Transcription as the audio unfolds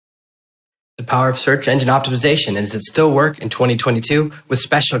the power of search engine optimization, and does it still work in 2022 with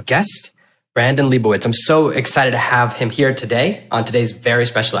special guest Brandon Leibowitz. I'm so excited to have him here today on today's very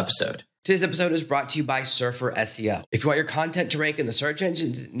special episode. Today's episode is brought to you by Surfer SEO. If you want your content to rank in the search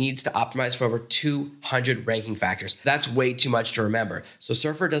engines, it needs to optimize for over 200 ranking factors. That's way too much to remember. So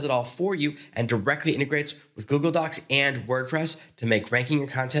Surfer does it all for you and directly integrates with Google Docs and WordPress to make ranking your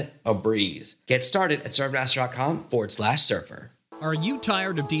content a breeze. Get started at servermaster.com/surfer. Are you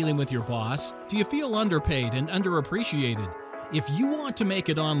tired of dealing with your boss? Do you feel underpaid and underappreciated? If you want to make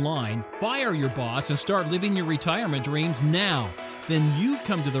it online, fire your boss and start living your retirement dreams now, then you've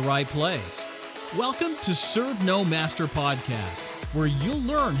come to the right place. Welcome to Serve No Master Podcast, where you'll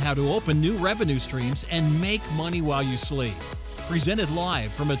learn how to open new revenue streams and make money while you sleep. Presented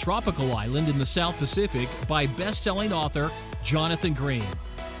live from a tropical island in the South Pacific by best-selling author Jonathan Green.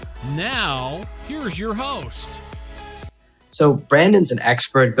 Now, here's your host. So Brandon's an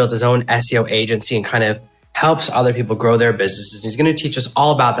expert, built his own SEO agency and kind of helps other people grow their businesses. He's going to teach us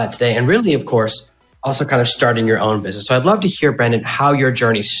all about that today. And really, of course, also kind of starting your own business. So I'd love to hear, Brandon, how your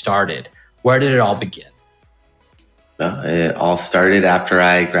journey started. Where did it all begin? It all started after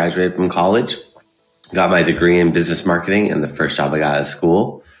I graduated from college, got my degree in business marketing, and the first job I got out of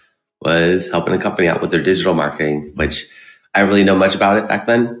school was helping a company out with their digital marketing, which I didn't really know much about it back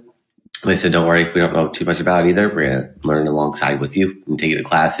then. They said, don't worry, we don't know too much about it either. We're going to learn alongside with you and take you to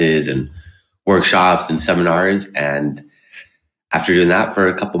classes and workshops and seminars. And after doing that for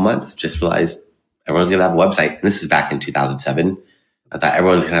a couple months, just realized everyone's going to have a website. And this is back in 2007. I thought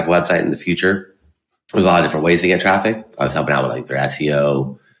everyone's going to have a website in the future. There's a lot of different ways to get traffic. I was helping out with like their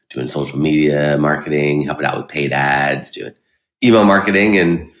SEO, doing social media marketing, helping out with paid ads, doing email marketing,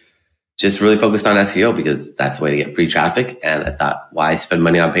 and just really focused on SEO because that's the way to get free traffic. And I thought, why spend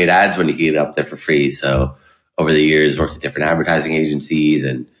money on paid ads when you can get it up there for free? So over the years, worked at different advertising agencies,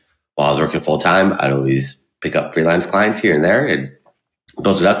 and while I was working full time, I'd always pick up freelance clients here and there and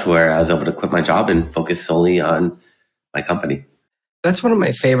built it up to where I was able to quit my job and focus solely on my company. That's one of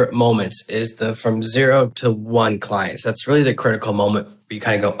my favorite moments is the from 0 to 1 clients. That's really the critical moment where you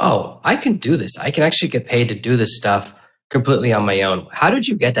kind of go, oh, I can do this. I can actually get paid to do this stuff completely on my own. How did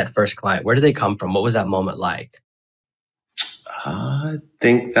you get that first client? Where did they come from? What was that moment like? I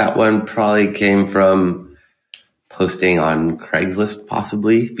think that one probably came from posting on Craigslist,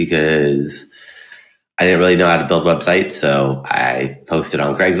 possibly, because I didn't really know how to build websites. So I posted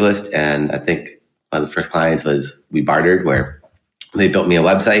on Craigslist, and I think one of the first clients was we bartered, where they built me a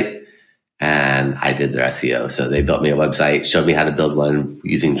website and I did their SEO. So they built me a website, showed me how to build one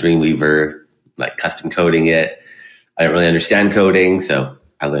using Dreamweaver, like custom coding it. I didn't really understand coding, so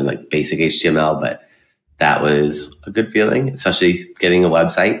I learned like basic HTML, but that was a good feeling, especially getting a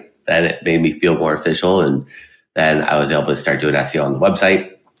website. Then it made me feel more official, and then I was able to start doing SEO on the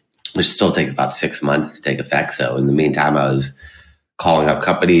website, which still takes about 6 months to take effect. So in the meantime, I was calling up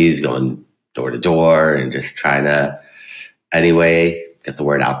companies, going door to door, and just trying to, anyway, get the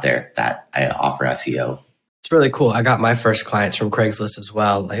word out there that I offer SEO. It's really cool. I got my first clients from Craigslist as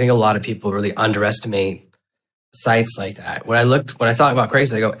well. I think a lot of people really underestimate sites like that. When I thought about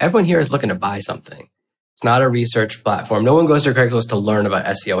Craigslist, I go, everyone here is looking to buy something. It's not a research platform. No one goes to Craigslist to learn about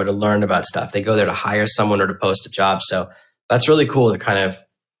SEO or to learn about stuff. They go there to hire someone or to post a job. So that's really cool that kind of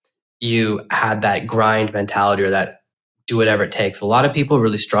you had that grind mentality or that do whatever it takes. A lot of people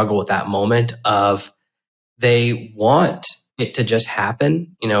really struggle with that moment of they want it to just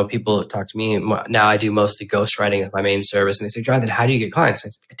happen. You know, people talk to me. Now I do mostly ghostwriting as my main service. And they say, Jonathan, how do you get clients? I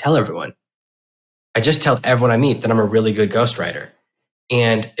tell everyone. I just tell everyone I meet that I'm a really good ghostwriter.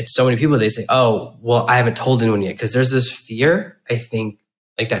 And it's so many people, they say, oh, well, I haven't told anyone yet. Because there's this fear, I think,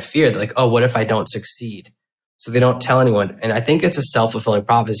 like that fear that like, oh, what if I don't succeed? So they don't tell anyone. And I think it's a self-fulfilling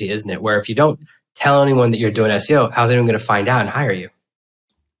prophecy, isn't it? Where if you don't tell anyone that you're doing SEO, how's anyone going to find out and hire you?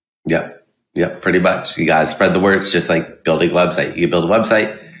 Yeah, pretty much. You got to spread the word. It's just like building a website. You can build a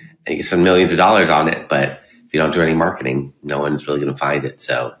website and you can spend millions of dollars on it. But if you don't do any marketing, no one's really going to find it.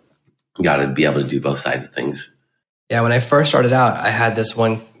 So you got to be able to do both sides of things. Yeah, when I first started out, I had this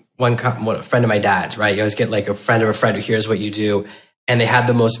one friend of my dad's, right? You always get like a friend of a friend who hears what you do. And they had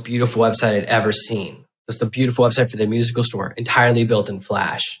the most beautiful website I'd ever seen. It's a beautiful website for their musical store, entirely built in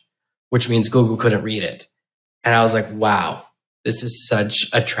Flash, which means Google couldn't read it. And I was like, wow, this is such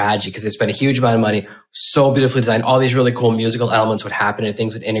a tragedy because they spent a huge amount of money, so beautifully designed. All these really cool musical elements would happen and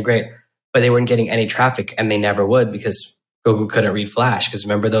things would integrate, but they weren't getting any traffic and they never would because Google couldn't read Flash. Because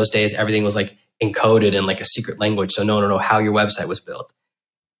remember those days, everything was like encoded in like a secret language. So no one would know how your website was built.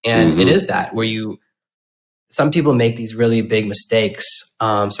 And it is that where some people make these really big mistakes,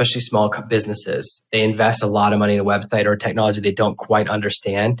 especially small businesses. They invest a lot of money in a website or technology they don't quite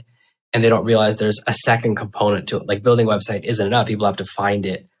understand. and they don't realize there's a second component to it. Like building a website isn't enough. People have to find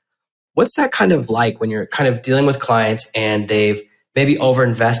it. What's that kind of like when you're kind of dealing with clients and they've maybe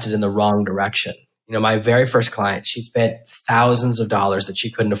overinvested in the wrong direction? You know, my very first client, she'd spent thousands of dollars that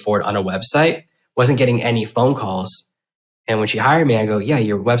she couldn't afford on a website, wasn't getting any phone calls. And when she hired me, I go, yeah,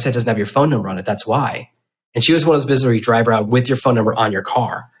 your website doesn't have your phone number on it. That's why. And she was one of those businesses where you drive around with your phone number on your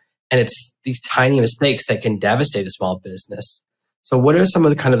car. And it's these tiny mistakes that can devastate a small business. So what are some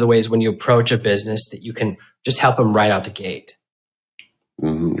of the kind of the ways when you approach a business that you can just help them right out the gate?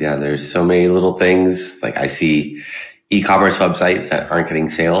 Yeah, there's so many little things. Like I see e-commerce websites that aren't getting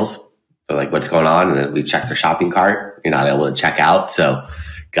sales. They're like, what's going on? And then we check their shopping cart. You're not able to check out. So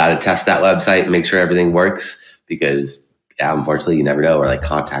got to test that website, make sure everything works, because unfortunately you never know, or like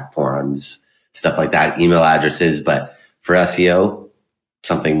contact forms, stuff like that, email addresses. But for SEO,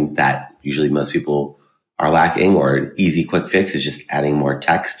 something that usually most people are lacking, or an easy quick fix, is just adding more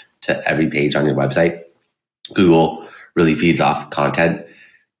text to every page on your website. Google really feeds off content.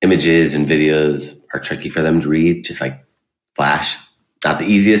 Images and videos are tricky for them to read, just like Flash. Not the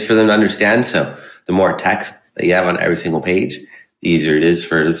easiest for them to understand. So the more text that you have on every single page, the easier it is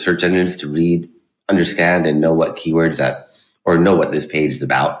for the search engines to read, understand, and know what keywords or know what this page is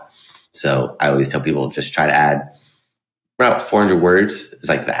about. So I always tell people just try to add about 400 words is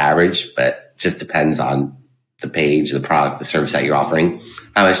like the average, but just depends on the page, the product, the service that you're offering,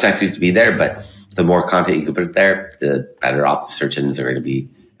 how much text needs to be there. But the more content you can put there, the better off the search engines are going to be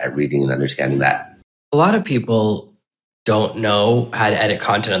at reading and understanding that. A lot of people don't know how to edit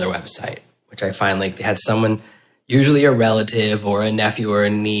content on their website, which I find like they had someone, usually a relative or a nephew or a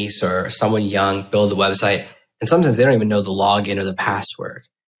niece or someone young, build a website. And sometimes they don't even know the login or the password.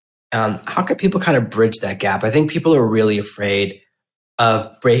 How can people kind of bridge that gap? I think people are really afraid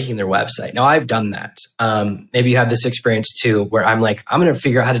of breaking their website. Now, I've done that. Maybe you have this experience too, where I'm like, I'm going to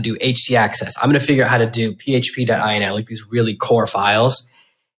figure out how to do htaccess. I'm going to figure out how to do php.ini, like these really core files.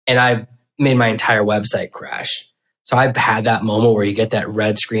 And I've made my entire website crash. So I've had that moment where you get that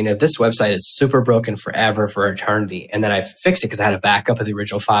red screen of this website is super broken forever, for eternity. And then I fixed it because I had a backup of the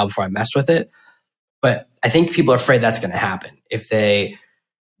original file before I messed with it. But I think people are afraid that's going to happen if they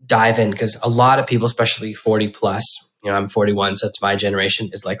dive in, because a lot of people, especially 40 plus, you know, I'm 41, so it's my generation,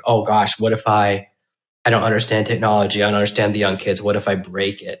 is like, oh gosh, what if I don't understand technology? I don't understand the young kids. What if I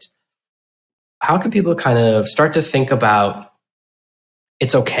break it? How can people kind of start to think about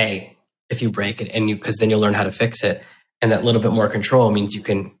it's okay if you break it, and because then you'll learn how to fix it. And that little bit more control means you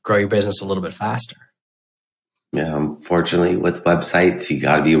can grow your business a little bit faster. Yeah, unfortunately, with websites, you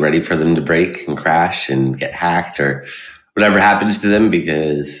got to be ready for them to break and crash and get hacked or whatever happens to them,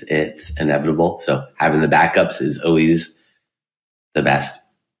 because it's inevitable. So having the backups is always the best,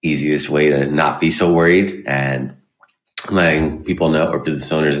 easiest way to not be so worried, and letting people know, or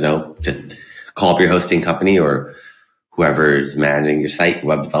business owners know, just call up your hosting company or whoever is managing your site, your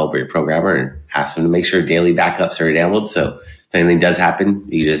web developer, your programmer, and ask them to make sure daily backups are enabled. So if anything does happen,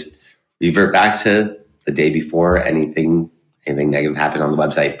 you just revert back to the day before anything negative happened on the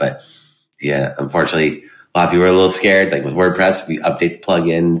website. But yeah, unfortunately, a lot of people are a little scared. Like with WordPress, if you update the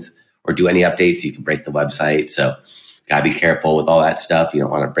plugins or do any updates, you can break the website. So gotta be careful with all that stuff. You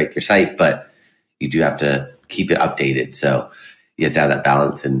don't want to break your site, but you do have to keep it updated. So you have to have that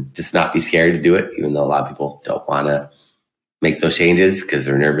balance and just not be scared to do it, even though a lot of people don't want to make those changes because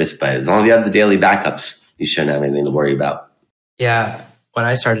they're nervous. But as long as you have the daily backups, you shouldn't have anything to worry about. Yeah. When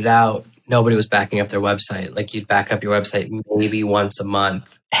I started out, nobody was backing up their website. Like you'd back up your website maybe once a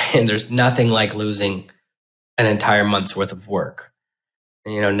month, and there's nothing like losing an entire month's worth of work.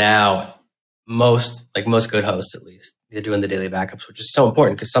 And, you know, now most good hosts, at least, they're doing the daily backups, which is so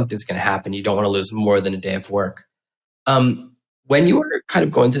important because something's going to happen. You don't want to lose more than a day of work. When you were kind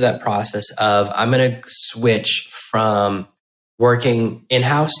of going through that process of, I'm going to switch from working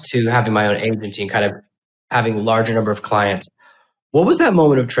in-house to having my own agency and kind of having a larger number of clients, what was that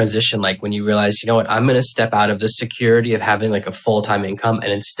moment of transition like when you realized, you know what, I'm going to step out of the security of having like a full-time income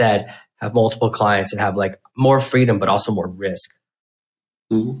and instead have multiple clients and have like more freedom, but also more risk?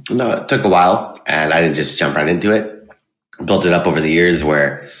 No, it took a while, and I didn't just jump right into it. I built it up over the years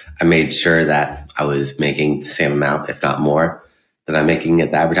where I made sure that I was making the same amount, if not more, that I'm making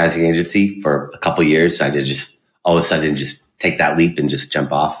at the advertising agency for a couple of years. So I did just all of a sudden just take that leap and just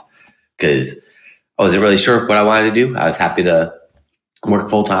jump off, because I wasn't really sure what I wanted to do. I was happy to work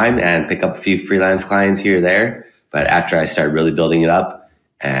full time and pick up a few freelance clients here or there. But after I started really building it up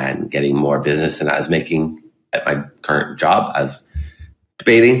and getting more business than I was making at my current job, I was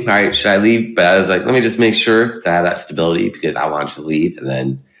debating, all right, should I leave? But I was like, let me just make sure that I have that stability, because I want to leave and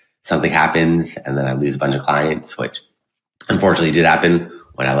then something happens and then I lose a bunch of clients, which unfortunately did happen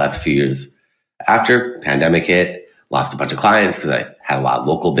when I left a few years after, pandemic hit, lost a bunch of clients because I had a lot of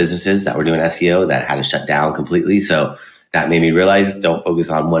local businesses that were doing SEO that had to shut down completely. So that made me realize don't focus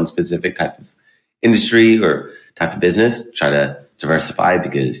on one specific type of industry or type of business. Try to diversify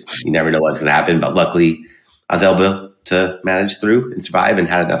because you never know what's going to happen. But luckily, I was able to manage through and survive and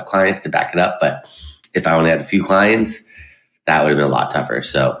had enough clients to back it up. But if I only had a few clients, that would have been a lot tougher.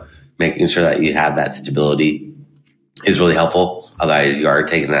 So making sure that you have that stability is really helpful. Otherwise, you are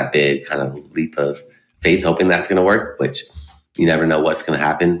taking that big kind of leap of faith, hoping that's going to work, which you never know what's going to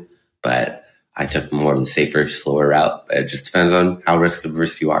happen. But I took more of the safer, slower route. It just depends on how risk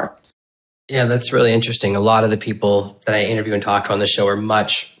averse you are. Yeah, that's really interesting. A lot of the people that I interview and talk to on the show are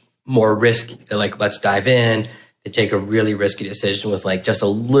much more risky. They're like, let's dive in. They take a really risky decision with like just a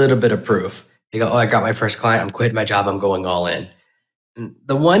little bit of proof. They go, oh, I got my first client. I'm quitting my job. I'm going all in. And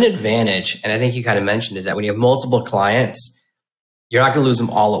the one advantage, and I think you kind of mentioned, is that when you have multiple clients, you're not going to lose them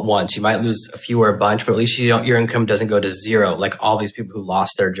all at once. You might lose a few or a bunch, but at least your income doesn't go to zero, like all these people who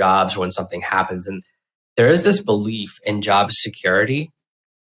lost their jobs when something happens. And there is this belief in job security,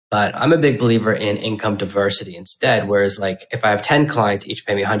 but I'm a big believer in income diversity instead. Whereas like if I have 10 clients, each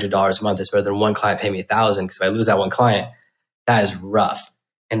pay me $100 a month, it's better than one client pay me $1,000, because if I lose that one client, that is rough.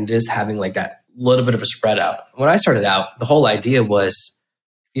 And it is having like that little bit of a spread out. When I started out, the whole idea was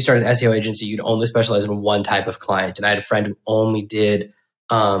you start an SEO agency, you'd only specialize in one type of client. And I had a friend who only did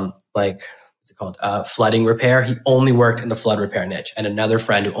flooding repair. He only worked in the flood repair niche. And another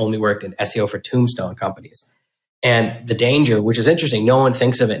friend who only worked in SEO for tombstone companies. And the danger, which is interesting, no one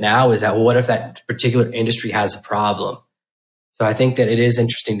thinks of it now, is that, well, what if that particular industry has a problem? So I think that it is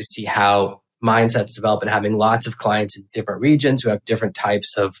interesting to see how mindsets develop, and having lots of clients in different regions who have different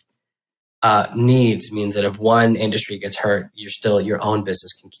types of needs means that if one industry gets hurt, your own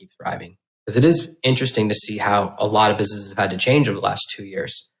business can keep thriving. Because it is interesting to see how a lot of businesses have had to change over the last 2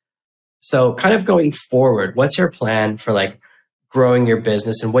 years. So kind of going forward, what's your plan for like growing your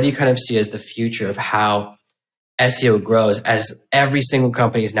business, and what do you kind of see as the future of how SEO grows, as every single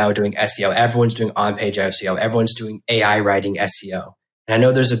company is now doing SEO? Everyone's doing on-page SEO. Everyone's doing AI writing SEO. And I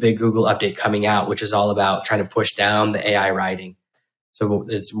know there's a big Google update coming out, which is all about trying to push down the AI writing. So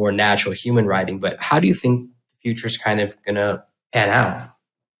it's more natural human writing. But how do you think the future is kind of going to pan out?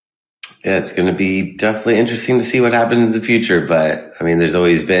 Yeah, it's going to be definitely interesting to see what happens in the future. But I mean, there's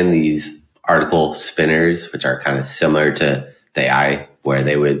always been these article spinners, which are kind of similar to the AI, where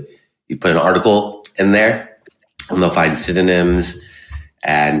you put an article in there and they'll find synonyms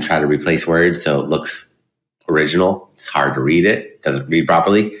and try to replace words so it looks original. It's hard to read it doesn't read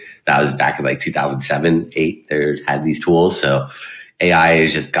properly. That was back in like 2007, 2008. They had these tools. So AI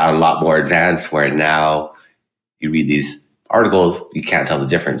has just gotten a lot more advanced, where now you read these articles, you can't tell the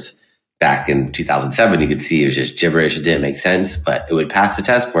difference. Back in 2007, you could see it was just gibberish. It didn't make sense, but it would pass the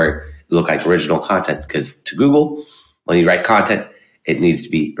test where it looked like original content, because to Google, when you write content, it needs to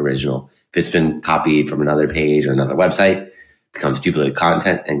be original. If it's been copied from another page or another website, it becomes duplicate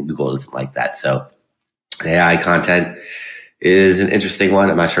content, and Google doesn't like that. So AI content is an interesting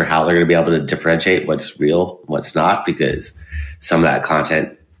one. I'm not sure how they're going to be able to differentiate what's real, what's not, because some of that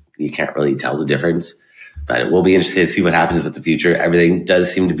content, you can't really tell the difference. But it will be interesting to see what happens with the future. Everything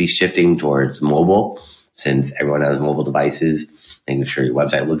does seem to be shifting towards mobile, since everyone has mobile devices, making sure your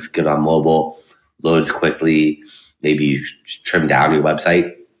website looks good on mobile, loads quickly. Maybe you trim down your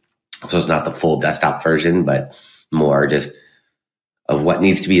website so it's not the full desktop version, but more just of what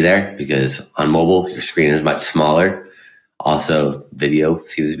needs to be there, because on mobile, your screen is much smaller. Also, video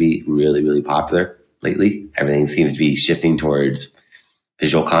seems to be really, really popular lately. Everything seems to be shifting towards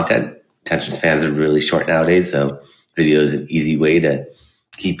visual content. Attention spans are really short nowadays, so video is an easy way to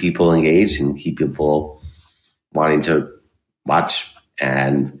keep people engaged and keep people wanting to watch,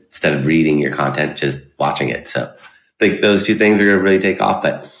 and instead of reading your content, just watching it. So I think those two things are going to really take off,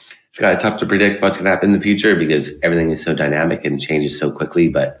 but it's kind of tough to predict what's going to happen in the future because everything is so dynamic and changes so quickly.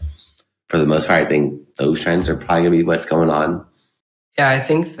 But for the most part, I think those trends are probably going to be what's going on. Yeah, I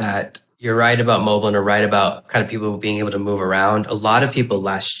think that you're right about mobile, and you're right about kind of people being able to move around. A lot of people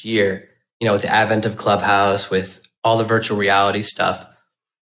last year, with the advent of Clubhouse, with all the virtual reality stuff,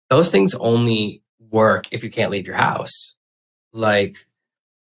 those things only work if you can't leave your house. Like,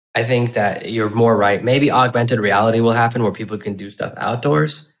 I think that you're more right. Maybe augmented reality will happen where people can do stuff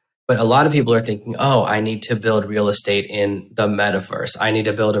outdoors. But a lot of people are thinking, oh, I need to build real estate in the metaverse. I need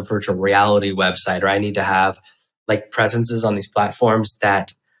to build a virtual reality website, or I need to have like presences on these platforms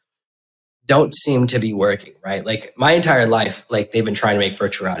that don't seem to be working, right? Like my entire life, like they've been trying to make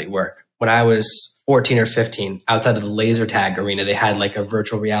virtual reality work. When I was 14 or 15, outside of the laser tag arena, they had like a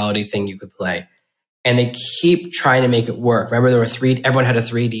virtual reality thing you could play. and they keep trying to make it work. Remember, everyone had a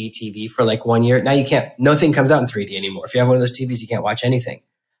 3D TV for like 1 year. Now nothing comes out in 3D anymore. If you have one of those TVs, you can't watch anything.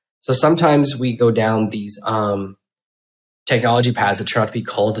 So sometimes we go down these technology paths that turn out to be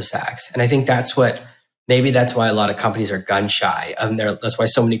cul-de-sacs. And I think that's why a lot of companies are gun shy. That's why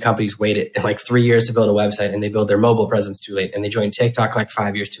so many companies waited like 3 years to build a website, and they build their mobile presence too late, and they join TikTok like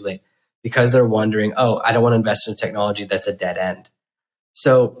 5 years too late, because they're wondering, I don't want to invest in technology that's a dead end.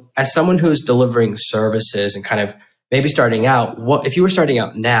 So as someone who's delivering services and kind of maybe starting out, if you were starting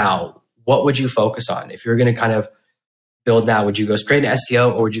out now, what would you focus on? If you were going to kind of build now, would you go straight to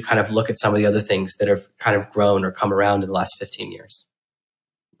SEO, or would you kind of look at some of the other things that have kind of grown or come around in the last 15 years?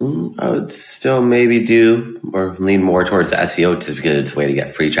 I would still maybe do or lean more towards the SEO, just because it's a way to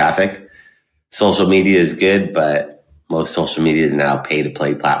get free traffic. Social media is good, but most social media is now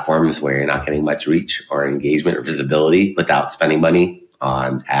pay-to-play platforms where you're not getting much reach or engagement or visibility without spending money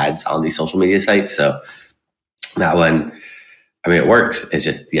on ads on these social media sites. So that one, it works. It's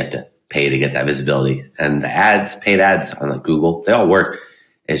just you have to pay to get that visibility. And the paid ads on like Google, they all work.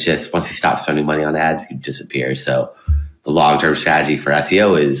 It's just once you stop spending money on ads, you disappear. So the long-term strategy for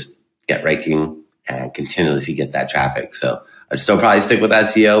SEO is get ranking and continuously get that traffic. So I'd still probably stick with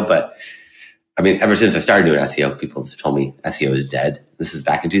SEO, but ever since I started doing SEO, people have told me SEO is dead. This is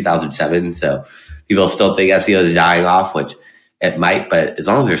back in 2007. So people still think SEO is dying off, which it might, but as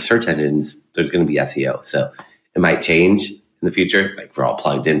long as there's search engines, there's going to be SEO. So it might change in the future. Like if we're all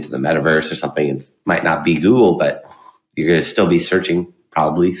plugged into the metaverse or something, it might not be Google, but you're going to still be searching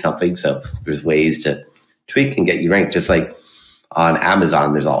probably something. So there's ways to tweak and get you ranked. Just like on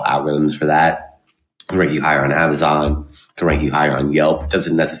Amazon, there's all algorithms for that. Can rank you higher on Amazon, can rank you higher on Yelp. It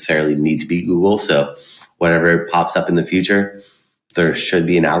doesn't necessarily need to be Google. So whatever pops up in the future, there should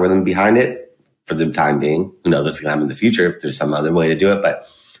be an algorithm behind it. For the time being, who knows what's going to happen in the future if there's some other way to do it. But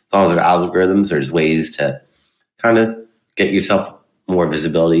as long as there are algorithms, there's ways to kind of get yourself more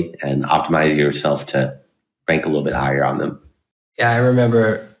visibility and optimize yourself to rank a little bit higher on them. Yeah, I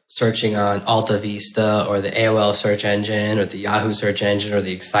remember searching on Alta Vista or the AOL search engine or the Yahoo search engine or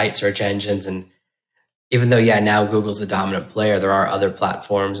the Excite search engines. And even though, now Google's the dominant player, there are other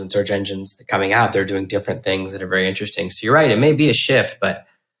platforms and search engines that are coming out. They're doing different things that are very interesting. So you're right, it may be a shift, but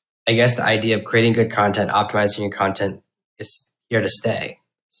I guess the idea of creating good content, optimizing your content is here to stay.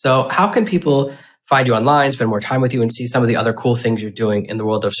 So how can people find you online, spend more time with you, and see some of the other cool things you're doing in the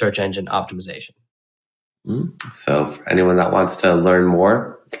world of search engine optimization? So for anyone that wants to learn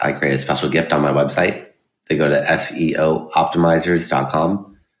more, I create a special gift on my website. They go to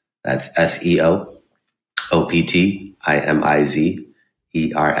SEOoptimizers.com. That's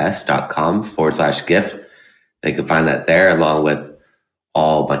SEOoptimizers.com/gift. They can find that there along with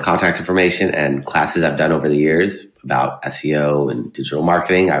all my contact information and classes I've done over the years about SEO and digital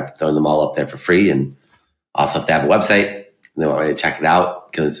marketing. I've thrown them all up there for free. And also, if they have a website and they want me to check it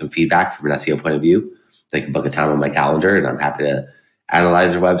out, give them some feedback from an SEO point of view, they can book a time on my calendar, and I'm happy to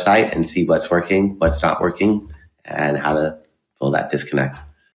analyze their website and see what's working, what's not working, and how to fill that disconnect.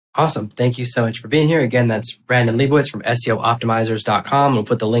 Awesome. Thank you so much for being here. Again, that's Brandon Leibowitz from SEOoptimizers.com. We'll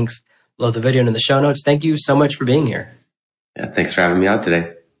put the links below the video and in the show notes. Thank you so much for being here. Yeah, thanks for having me on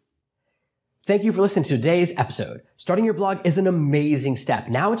today. Thank you for listening to today's episode. Starting your blog is an amazing step.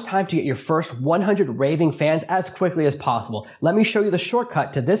 Now it's time to get your first 100 raving fans as quickly as possible. Let me show you the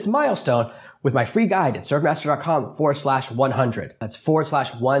shortcut to this milestone with my free guide at servemaster.com/100. That's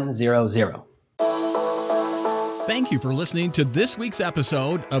 /100. Thank you for listening to this week's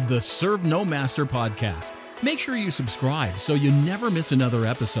episode of the Serve No Master podcast. Make sure you subscribe so you never miss another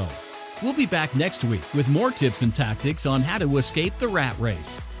episode. We'll be back next week with more tips and tactics on how to escape the rat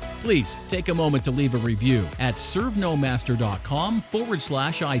race. Please take a moment to leave a review at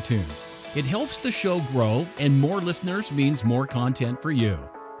servenomaster.com/iTunes. It helps the show grow, and more listeners means more content for you.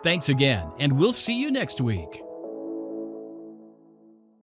 Thanks again, and we'll see you next week.